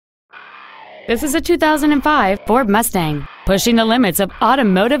This is a 2005 Ford Mustang, pushing the limits of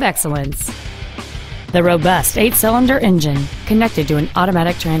automotive excellence. The robust 8-cylinder engine, connected to an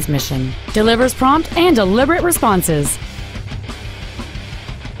automatic transmission, delivers prompt and deliberate responses.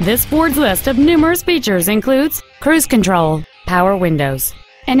 This Ford's list of numerous features includes cruise control, power windows,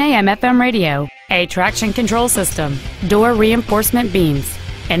 an AM/FM radio, a traction control system, door reinforcement beams,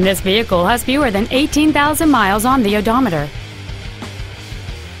 and this vehicle has fewer than 18,000 miles on the odometer.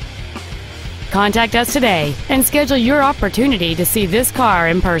 Contact us today and schedule your opportunity to see this car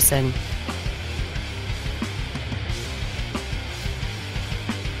in person.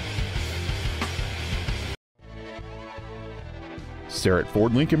 Sarat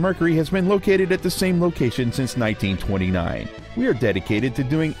Ford Lincoln Mercury has been located at the same location since 1929. We are dedicated to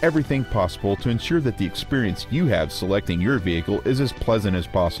doing everything possible to ensure that the experience you have selecting your vehicle is as pleasant as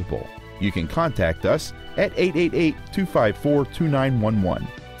possible. You can contact us at 888-254-2911.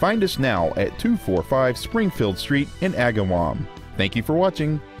 Find us now at 245 Springfield Street in Agawam. Thank you for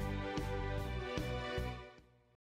watching.